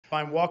If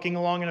I'm walking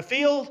along in a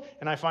field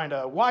and I find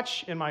a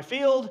watch in my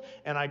field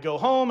and I go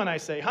home and I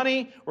say,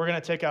 honey, we're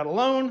going to take out a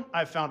loan.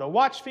 I've found a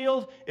watch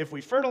field. If we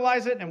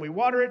fertilize it and we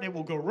water it, it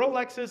will go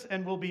Rolexes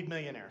and we'll be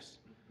millionaires.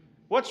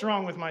 What's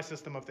wrong with my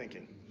system of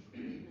thinking?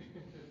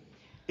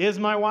 Is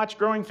my watch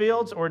growing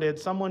fields, or did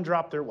someone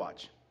drop their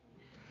watch?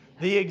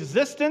 The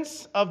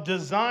existence of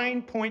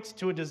design points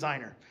to a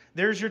designer.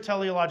 There's your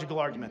teleological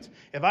argument.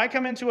 If I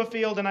come into a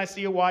field and I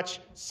see a watch,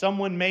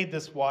 someone made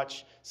this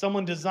watch,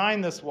 someone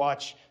designed this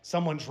watch,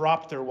 someone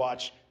dropped their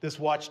watch. This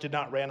watch did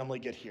not randomly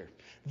get here.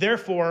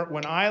 Therefore,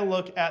 when I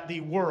look at the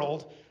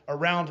world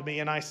around me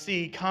and I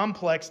see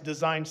complex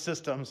design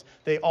systems,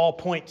 they all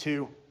point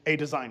to a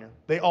designer.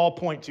 They all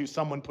point to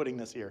someone putting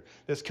this here.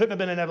 This couldn't have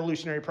been an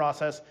evolutionary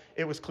process.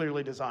 It was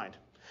clearly designed.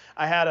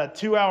 I had a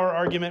 2-hour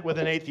argument with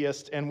an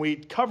atheist, and we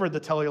covered the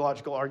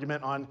teleological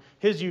argument on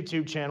his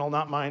YouTube channel,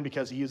 not mine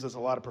because he uses a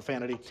lot of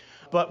profanity.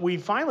 But we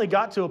finally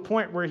got to a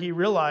point where he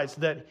realized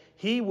that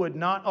he would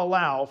not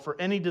allow for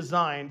any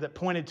design that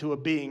pointed to a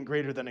being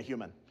greater than a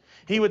human.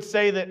 He would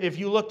say that if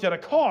you looked at a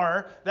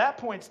car, that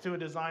points to a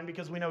design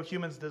because we know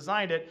humans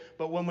designed it.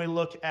 But when we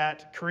look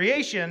at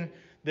creation,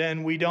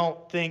 then we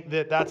don't think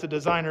that that's a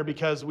designer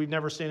because we've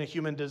never seen a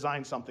human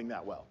design something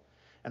that well.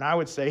 And I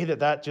would say that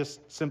that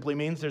just simply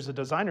means there's a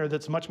designer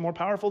that's much more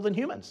powerful than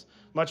humans,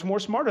 much more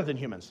smarter than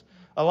humans.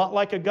 A lot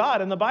like a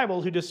God in the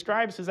Bible who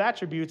describes his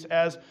attributes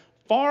as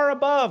far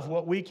above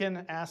what we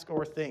can ask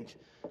or think,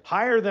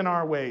 higher than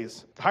our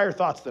ways, higher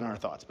thoughts than our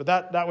thoughts. But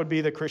that would be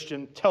the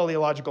Christian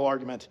teleological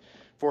argument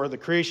for the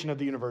creation of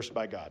the universe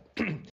by God.